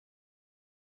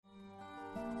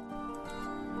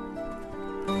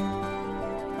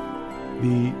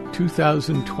the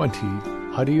 2020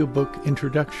 audiobook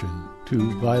introduction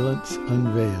to Violence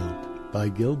Unveiled by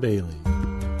Gil Bailey,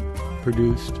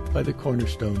 produced by the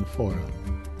Cornerstone Forum.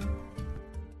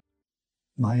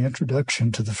 My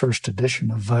introduction to the first edition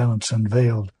of Violence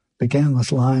Unveiled began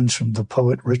with lines from the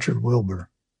poet Richard Wilbur.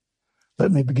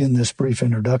 Let me begin this brief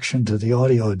introduction to the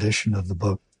audio edition of the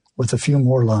book with a few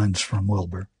more lines from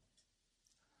Wilbur.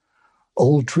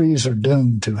 Old trees are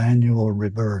doomed to annual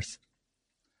rebirth.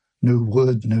 New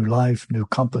wood, new life, new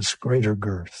compass, greater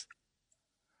girth.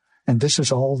 And this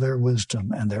is all their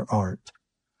wisdom and their art,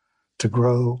 to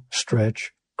grow,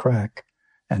 stretch, crack,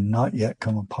 and not yet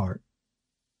come apart.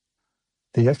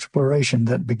 The exploration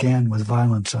that began with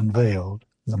Violence Unveiled,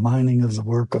 the mining of the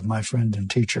work of my friend and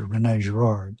teacher René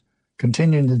Girard,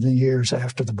 continued in the years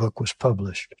after the book was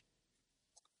published.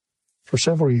 For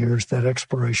several years, that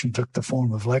exploration took the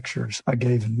form of lectures I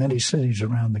gave in many cities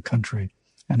around the country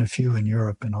and a few in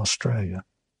Europe and Australia.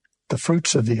 The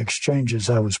fruits of the exchanges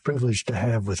I was privileged to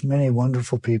have with many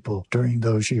wonderful people during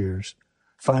those years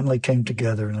finally came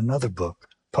together in another book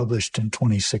published in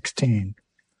 2016,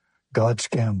 God's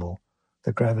Gamble,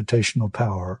 The Gravitational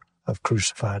Power of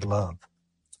Crucified Love.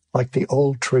 Like the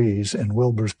old trees in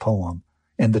Wilbur's poem,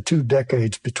 in the 2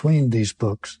 decades between these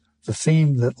books, the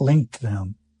theme that linked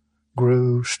them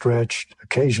grew, stretched,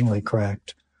 occasionally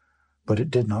cracked, but it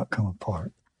did not come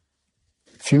apart.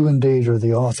 Few indeed are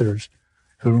the authors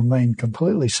who remain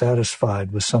completely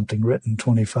satisfied with something written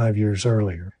 25 years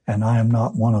earlier, and I am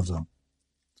not one of them.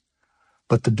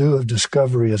 But the dew of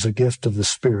discovery is a gift of the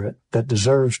Spirit that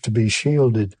deserves to be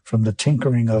shielded from the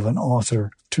tinkering of an author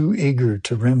too eager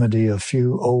to remedy a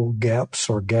few old gaps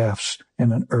or gaffes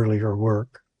in an earlier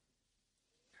work.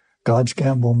 God's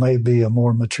Gamble may be a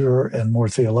more mature and more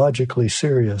theologically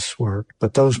serious work,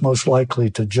 but those most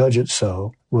likely to judge it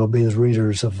so will be the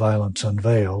readers of Violence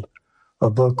Unveiled,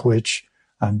 a book which,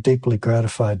 I'm deeply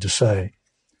gratified to say,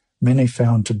 many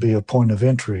found to be a point of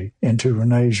entry into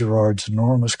René Girard's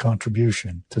enormous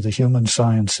contribution to the human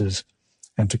sciences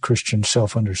and to Christian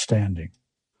self-understanding.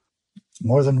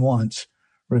 More than once,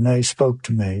 René spoke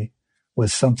to me,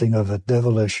 with something of a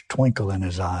devilish twinkle in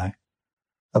his eye,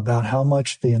 about how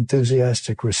much the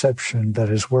enthusiastic reception that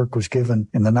his work was given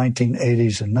in the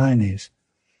 1980s and 90s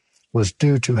was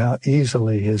due to how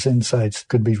easily his insights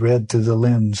could be read through the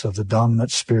lens of the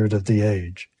dominant spirit of the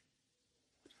age.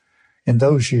 In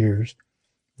those years,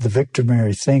 the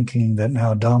victimary thinking that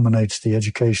now dominates the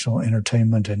educational,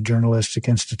 entertainment, and journalistic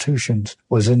institutions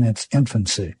was in its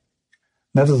infancy.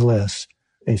 Nevertheless,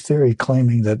 a theory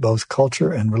claiming that both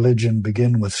culture and religion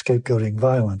begin with scapegoating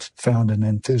violence found an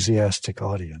enthusiastic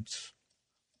audience.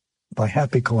 By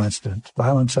happy coincidence,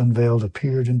 Violence Unveiled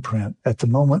appeared in print at the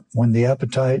moment when the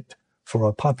appetite for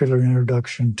a popular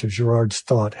introduction to Girard's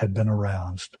thought had been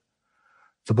aroused.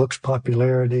 The book's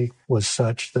popularity was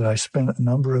such that I spent a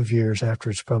number of years after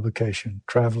its publication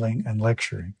traveling and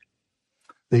lecturing.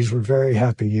 These were very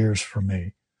happy years for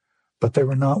me, but they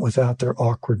were not without their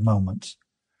awkward moments.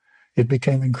 It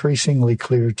became increasingly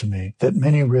clear to me that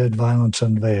many read Violence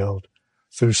Unveiled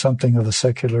through something of a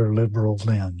secular liberal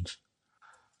lens.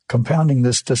 Compounding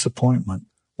this disappointment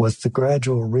was the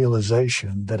gradual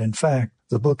realization that, in fact,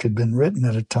 the book had been written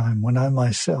at a time when I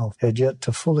myself had yet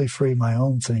to fully free my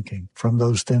own thinking from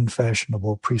those then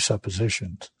fashionable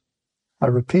presuppositions. I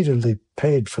repeatedly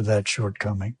paid for that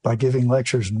shortcoming by giving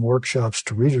lectures and workshops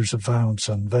to readers of Violence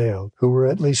Unveiled who were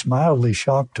at least mildly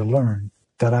shocked to learn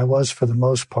that I was for the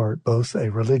most part both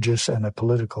a religious and a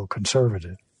political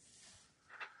conservative.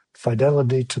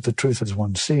 Fidelity to the truth as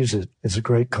one sees it is a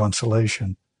great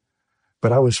consolation,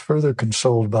 but I was further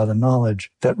consoled by the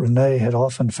knowledge that René had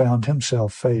often found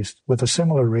himself faced with a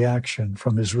similar reaction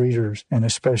from his readers and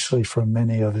especially from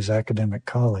many of his academic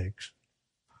colleagues.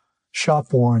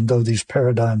 Shop-worn though these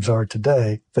paradigms are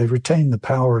today, they retain the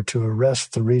power to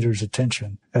arrest the reader's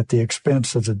attention at the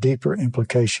expense of the deeper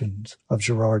implications of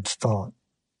Girard's thought,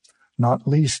 not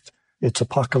least its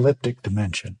apocalyptic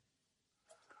dimension.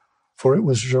 For it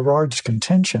was Girard's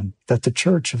contention that the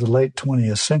church of the late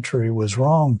 20th century was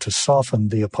wrong to soften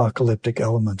the apocalyptic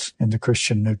elements in the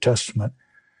Christian New Testament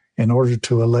in order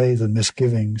to allay the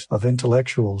misgivings of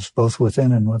intellectuals both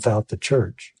within and without the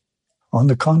church. On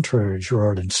the contrary,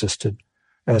 Girard insisted,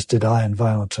 as did I in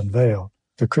Violence Unveiled,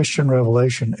 the Christian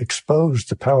revelation exposed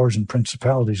the powers and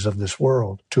principalities of this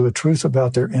world to a truth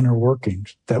about their inner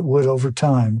workings that would over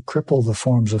time cripple the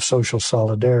forms of social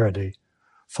solidarity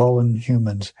fallen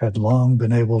humans had long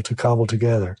been able to cobble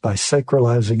together by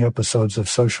sacralizing episodes of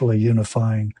socially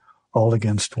unifying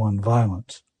all-against-one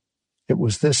violence. It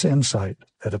was this insight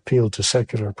that appealed to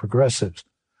secular progressives,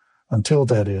 until,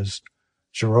 that is,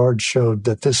 Girard showed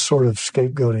that this sort of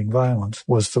scapegoating violence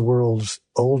was the world's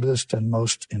oldest and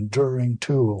most enduring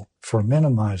tool for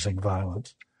minimizing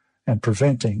violence and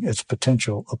preventing its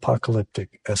potential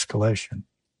apocalyptic escalation.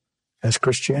 As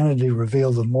Christianity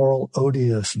revealed the moral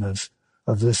odiousness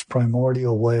of this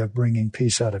primordial way of bringing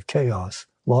peace out of chaos,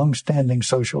 long-standing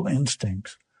social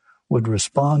instincts would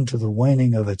respond to the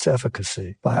waning of its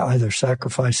efficacy by either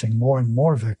sacrificing more and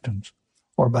more victims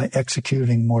or by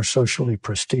executing more socially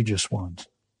prestigious ones.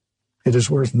 It is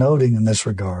worth noting in this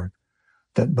regard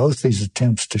that both these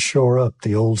attempts to shore up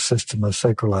the old system of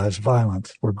sacralized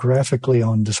violence were graphically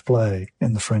on display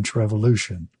in the French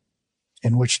Revolution,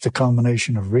 in which the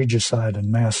combination of regicide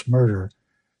and mass murder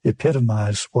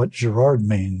epitomized what Girard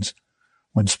means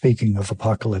when speaking of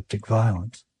apocalyptic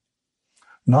violence.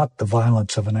 Not the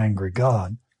violence of an angry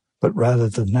God, but rather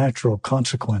the natural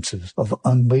consequences of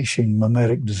unleashing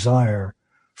mimetic desire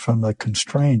from the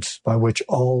constraints by which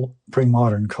all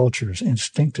pre-modern cultures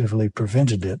instinctively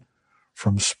prevented it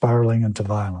from spiraling into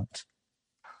violence.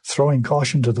 Throwing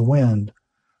caution to the wind,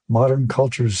 modern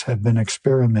cultures have been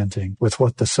experimenting with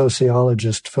what the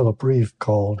sociologist Philip Reeve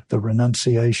called the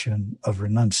renunciation of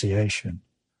renunciation,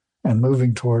 and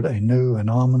moving toward a new and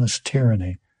ominous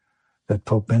tyranny that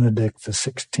Pope Benedict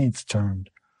XVI termed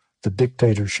the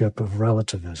dictatorship of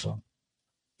relativism.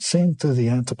 Seen through the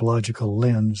anthropological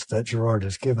lens that Girard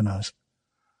has given us,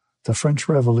 the French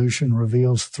Revolution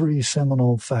reveals three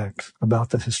seminal facts about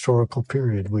the historical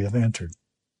period we have entered.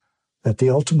 That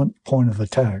the ultimate point of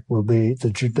attack will be the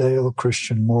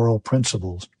Judeo-Christian moral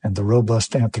principles and the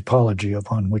robust anthropology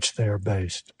upon which they are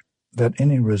based. That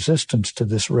any resistance to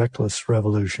this reckless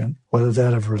revolution, whether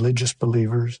that of religious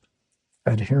believers,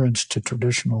 adherence to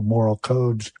traditional moral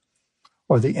codes,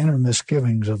 or the inner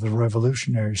misgivings of the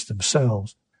revolutionaries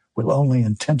themselves, will only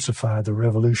intensify the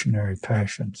revolutionary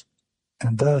passions,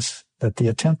 and thus that the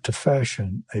attempt to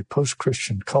fashion a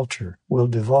post-Christian culture will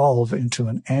devolve into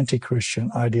an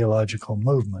anti-Christian ideological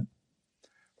movement,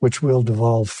 which will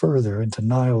devolve further into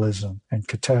nihilism and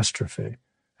catastrophe,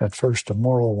 at first a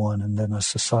moral one and then a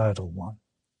societal one.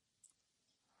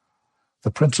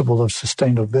 The principle of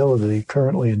sustainability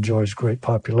currently enjoys great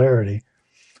popularity,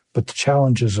 but the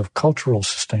challenges of cultural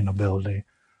sustainability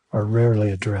are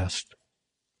rarely addressed.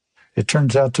 It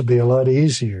turns out to be a lot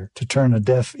easier to turn a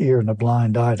deaf ear and a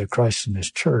blind eye to Christ and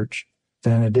His church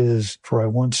than it is for a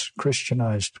once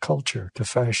Christianized culture to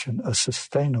fashion a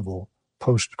sustainable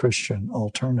post-Christian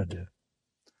alternative.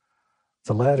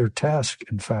 The latter task,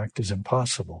 in fact, is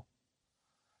impossible.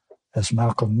 As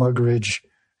Malcolm Muggeridge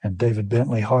and David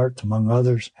Bentley Hart, among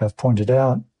others, have pointed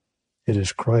out, it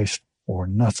is Christ or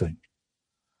nothing.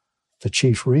 The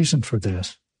chief reason for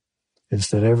this is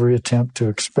that every attempt to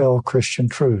expel Christian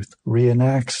truth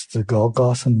reenacts the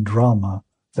Golgothan drama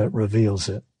that reveals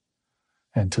it,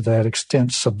 and to that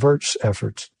extent subverts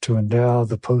efforts to endow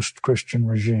the post-Christian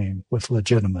regime with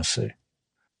legitimacy.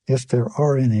 If there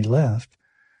are any left,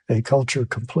 a culture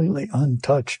completely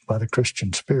untouched by the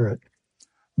Christian spirit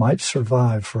might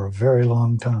survive for a very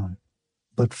long time.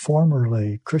 But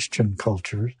formerly Christian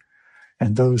cultures,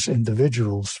 and those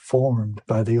individuals formed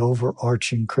by the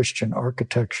overarching Christian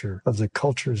architecture of the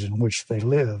cultures in which they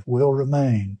live, will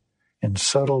remain, in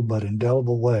subtle but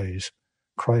indelible ways,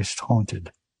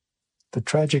 Christ-haunted. The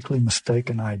tragically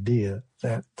mistaken idea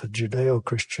that the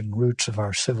Judeo-Christian roots of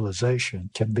our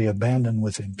civilization can be abandoned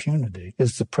with impunity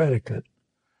is the predicate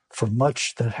for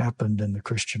much that happened in the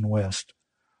Christian West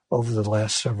over the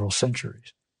last several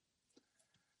centuries.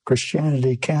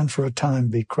 Christianity can for a time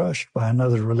be crushed by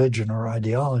another religion or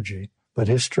ideology, but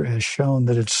history has shown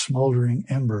that its smoldering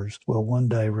embers will one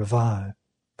day revive.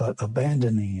 But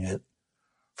abandoning it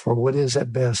for what is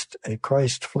at best a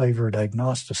Christ-flavored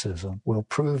agnosticism will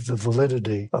prove the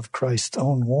validity of Christ's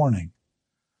own warning,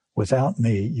 "Without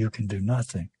me you can do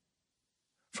nothing."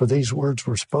 For these words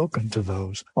were spoken to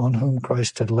those on whom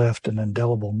Christ had left an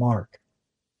indelible mark,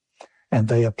 and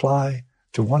they apply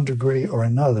to one degree or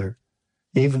another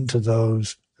even to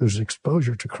those whose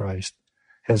exposure to Christ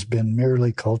has been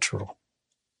merely cultural.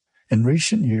 In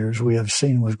recent years, we have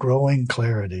seen with growing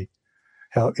clarity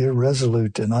how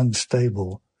irresolute and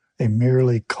unstable a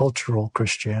merely cultural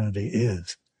Christianity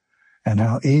is, and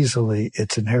how easily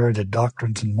its inherited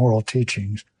doctrines and moral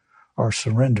teachings are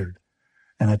surrendered,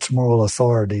 and its moral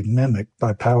authority mimicked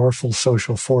by powerful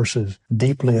social forces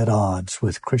deeply at odds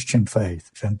with Christian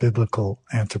faith and biblical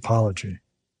anthropology.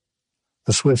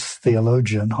 The Swiss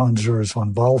theologian Hans Urs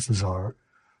von Balthasar,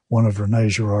 one of René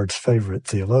Girard's favorite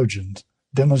theologians,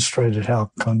 demonstrated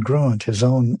how congruent his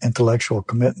own intellectual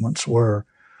commitments were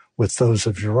with those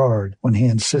of Girard when he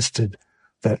insisted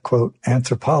that, quote,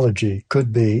 anthropology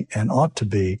could be and ought to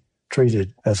be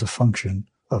treated as a function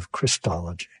of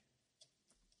Christology.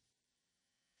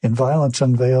 In Violence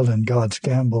Unveiled and God's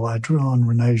Gamble, I drew on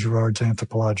René Girard's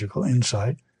anthropological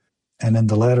insight, and in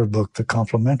the latter book, the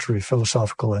complementary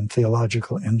philosophical and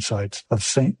theological insights of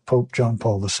Saint Pope John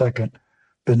Paul II,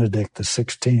 Benedict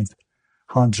XVI,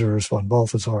 Hans Urs von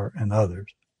Balthasar, and others.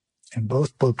 In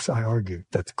both books, I argued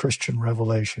that the Christian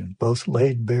revelation both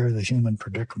laid bare the human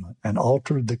predicament and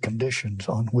altered the conditions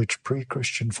on which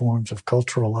pre-Christian forms of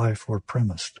cultural life were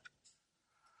premised.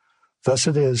 Thus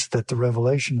it is that the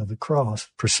revelation of the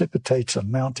cross precipitates a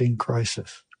mounting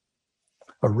crisis,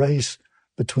 a race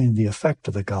between the effect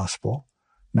of the gospel,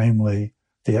 namely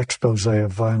the expose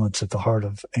of violence at the heart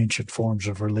of ancient forms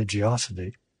of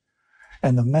religiosity,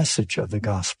 and the message of the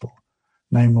gospel,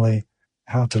 namely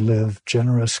how to live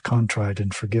generous, contrite,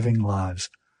 and forgiving lives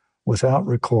without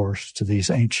recourse to these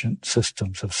ancient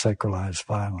systems of sacralized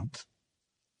violence.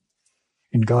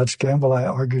 In God's Gamble, I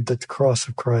argued that the cross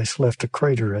of Christ left a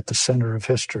crater at the center of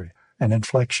history, an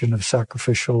inflection of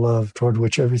sacrificial love toward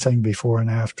which everything before and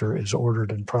after is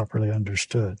ordered and properly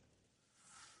understood.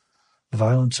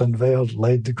 Violence Unveiled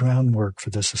laid the groundwork for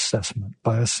this assessment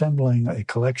by assembling a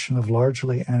collection of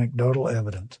largely anecdotal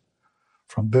evidence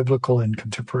from biblical and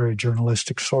contemporary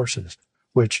journalistic sources,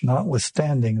 which,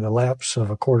 notwithstanding the lapse of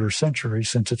a quarter century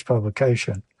since its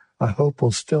publication, I hope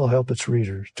will still help its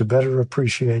readers to better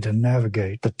appreciate and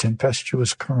navigate the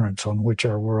tempestuous currents on which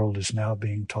our world is now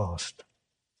being tossed.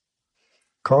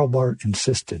 Karl Barth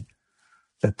insisted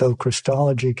that though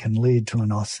Christology can lead to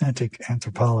an authentic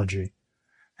anthropology,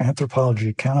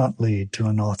 anthropology cannot lead to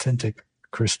an authentic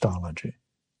Christology.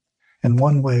 In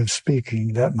one way of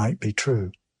speaking, that might be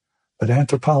true, but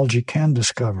anthropology can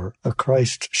discover a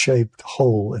Christ-shaped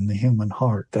hole in the human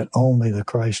heart that only the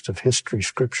Christ of history,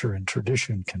 scripture, and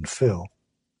tradition can fill.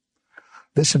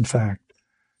 This, in fact,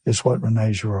 is what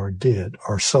René Girard did,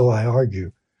 or so I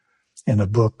argue, in a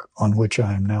book on which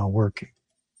I am now working.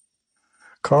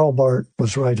 Karl Barth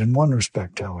was right in one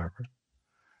respect, however,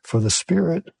 for the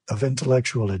spirit of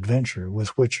intellectual adventure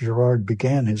with which Girard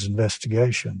began his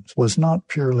investigations was not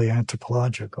purely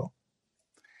anthropological.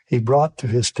 He brought to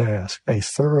his task a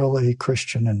thoroughly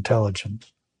Christian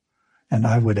intelligence, and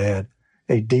I would add,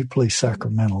 a deeply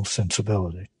sacramental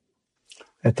sensibility.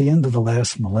 At the end of the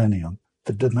last millennium,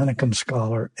 the Dominican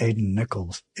scholar Aidan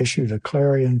Nichols issued a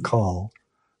clarion call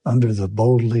under the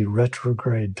boldly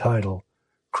retrograde title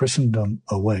Christendom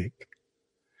Awake,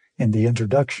 in the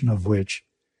introduction of which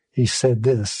he said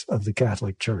this of the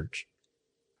Catholic Church: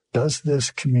 "Does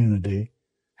this community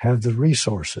have the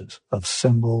resources of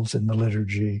symbols in the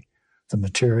liturgy, the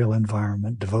material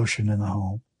environment, devotion in the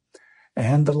home,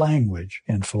 and the language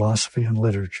in philosophy and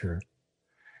literature,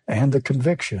 and the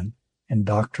conviction in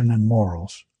doctrine and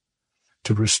morals,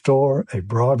 to restore a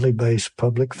broadly based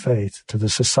public faith to the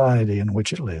society in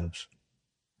which it lives?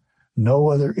 No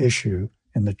other issue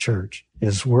in the Church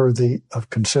is worthy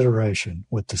of consideration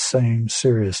with the same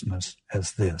seriousness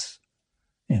as this."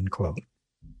 End quote.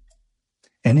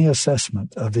 Any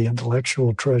assessment of the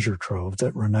intellectual treasure trove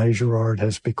that René Girard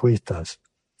has bequeathed us,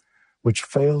 which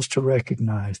fails to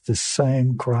recognize this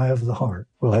same cry of the heart,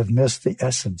 will have missed the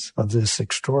essence of this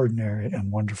extraordinary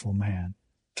and wonderful man,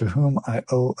 to whom I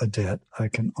owe a debt I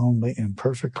can only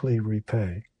imperfectly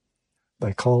repay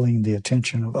by calling the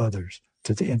attention of others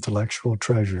to the intellectual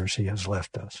treasures he has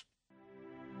left us.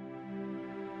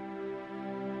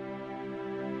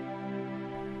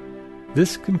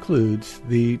 This concludes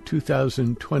the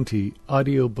 2020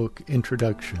 audiobook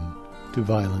introduction to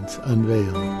Violence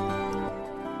Unveiled.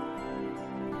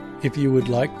 If you would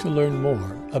like to learn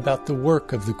more about the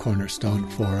work of the Cornerstone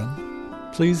Forum,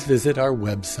 please visit our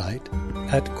website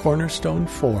at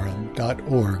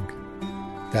cornerstoneforum.org.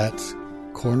 That's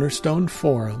Cornerstone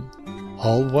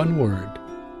all one word,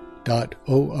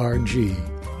 .org.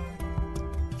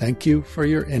 Thank you for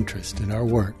your interest in our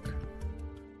work.